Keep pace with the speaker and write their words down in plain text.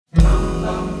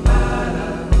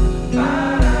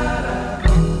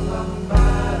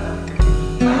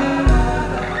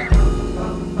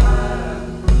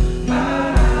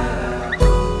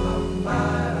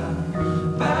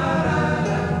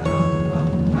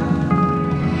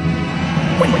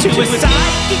to a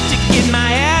psychic to get my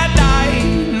hair dyed.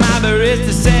 My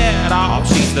barista said, oh,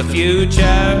 she's the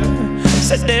future.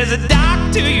 Said there's a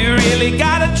doctor you really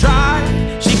gotta try.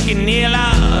 She can heal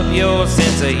up your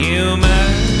sense of humor.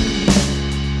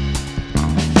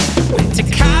 Went to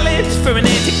college for an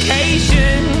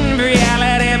education.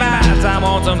 Reality bites, I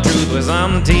want some truth with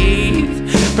some teeth.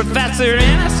 Professor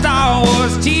in a Star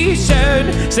Wars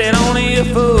t-shirt said only a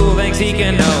fool thinks he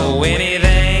can know anything.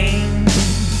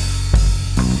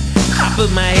 I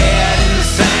put my head in the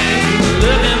sand,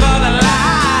 looking for the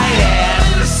light. Head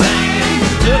in the sand,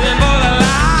 looking for the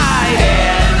light.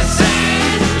 Head in the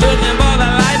sand, looking for the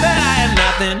light, but I had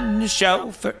nothing to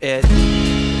show for it.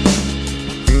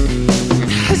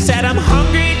 I said I'm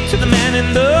hungry to the man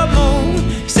in the moon.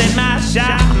 He said my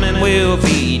shaman will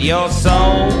feed your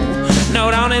soul.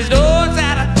 Note on his door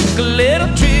that I took a little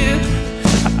trip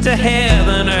up to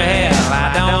heaven or hell,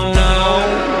 I don't know.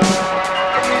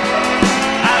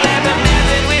 I left a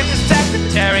message with the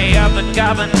secretary of the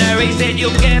governor. He said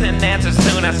you'll get an answer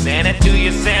soon. I sent it to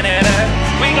your senator.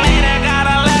 Week later got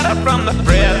a letter from the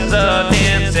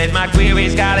president. Said my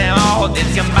queries got him all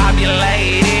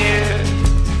discombobulated.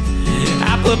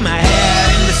 I put my head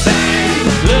in the sand,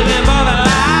 looking for the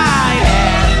light.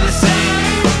 Head in the sand,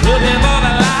 looking for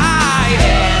the light.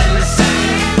 Head in the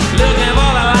sand, looking for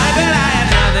the light, but I had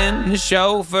nothing to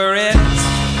show for it.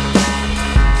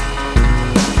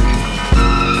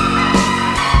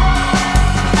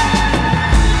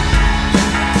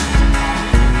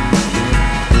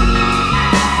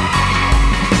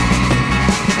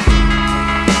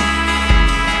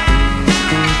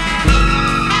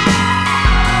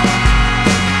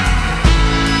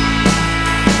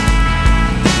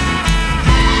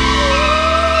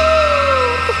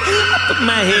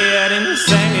 My head in the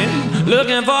sand,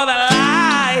 looking for the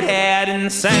light. Head in the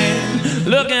sand,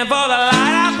 looking for the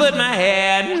light. I put my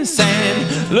head in the sand,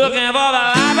 looking for the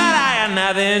light, but I had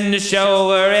nothing to show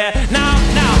for it. No,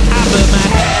 I put my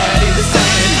head in the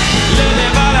sand,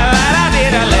 looking for the light. I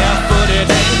did a left-footed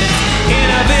dance in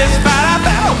a fist fight. I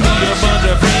found me a bunch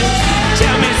of friends.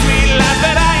 Tell me sweet life,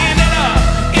 but I ended up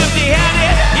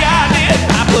empty-handed. Yeah, I did.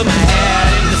 I put my head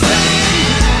in the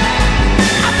sand.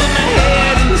 I put my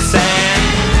head in the sand.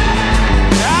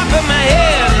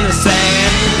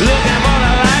 Looking for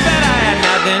the light, but I had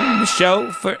nothing to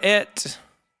show for it.